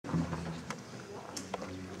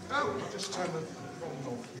Oh, just turn the wrong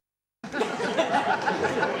knob.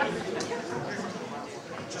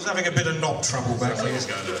 Just having a bit of knob trouble back here.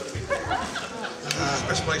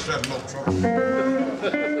 Best place to have knob trouble.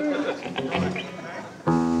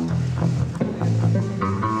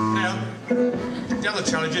 Now, the other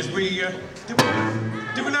challenge is did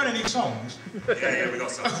we learn any songs? Yeah, we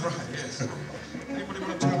got some. Oh, right, yes. Anybody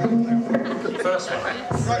want to tell me? First one.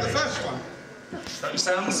 Right, the first one. That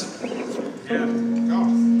sounds? Yeah. God.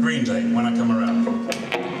 Green Day, When I Come Around.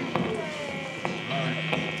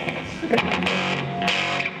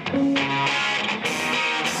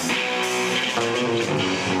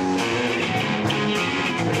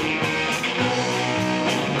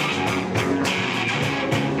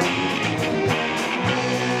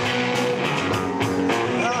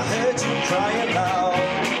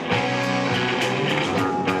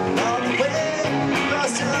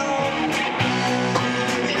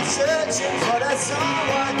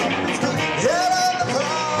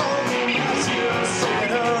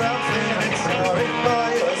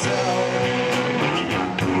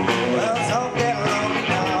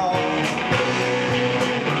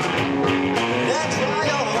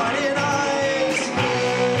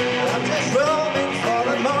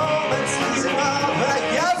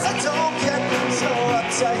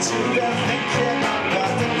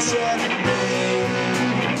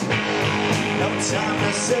 Time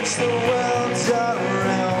to search the world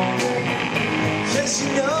around, 'cause you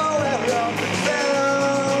know where I'm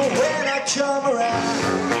found when I come around.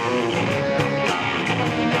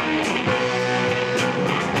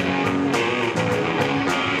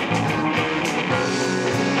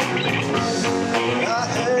 I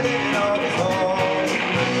heard it all before,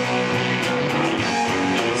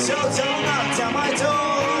 so don't knock down my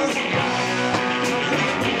door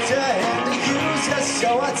to hand a user, so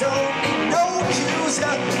I don't need no accuser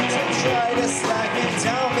to try to slack me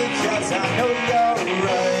down, because I know you're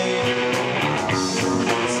right.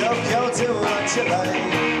 So go do what you like.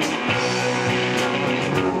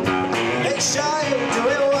 Make sure you do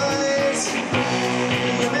it wise.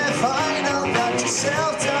 You may find out that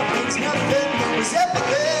yourself that means nothing was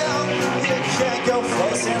everything. You can't go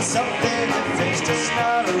forcing something if it's just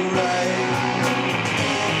not right.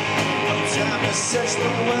 No time to search the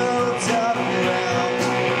world around,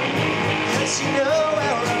 'cause you know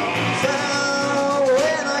where I'm found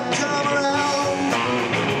when I come around.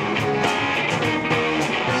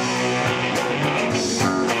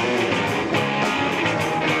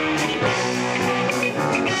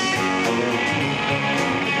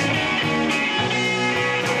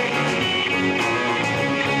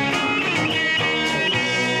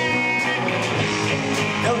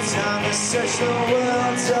 No time to search the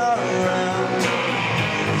world around,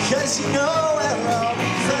 'cause you know where I'm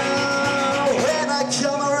found when I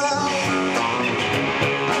come around.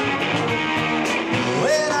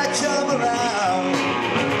 When I come around.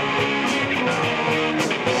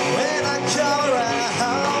 When I come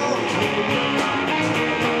around.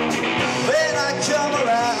 When I come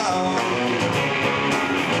around.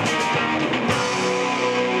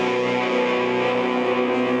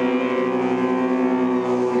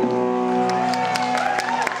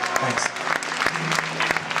 Thanks.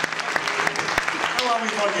 How are we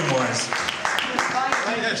volume-wise?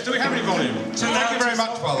 Yes, do we have any volume? Thank you very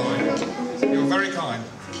much, by the way. You're very kind.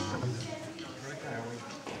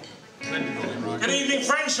 Plenty volume, right? Good evening,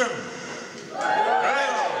 Frensham!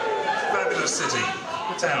 Right. Fabulous city,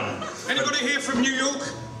 town. Anybody here from New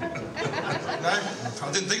York? No?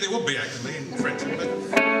 I didn't think there would be, actually, in Frensham, but...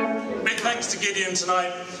 Big thanks to Gideon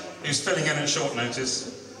tonight, who's filling in at short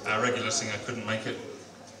notice. Our regular singer couldn't make it.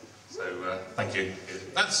 So, thank you.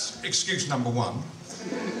 That's excuse number one.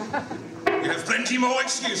 You have plenty more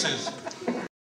excuses.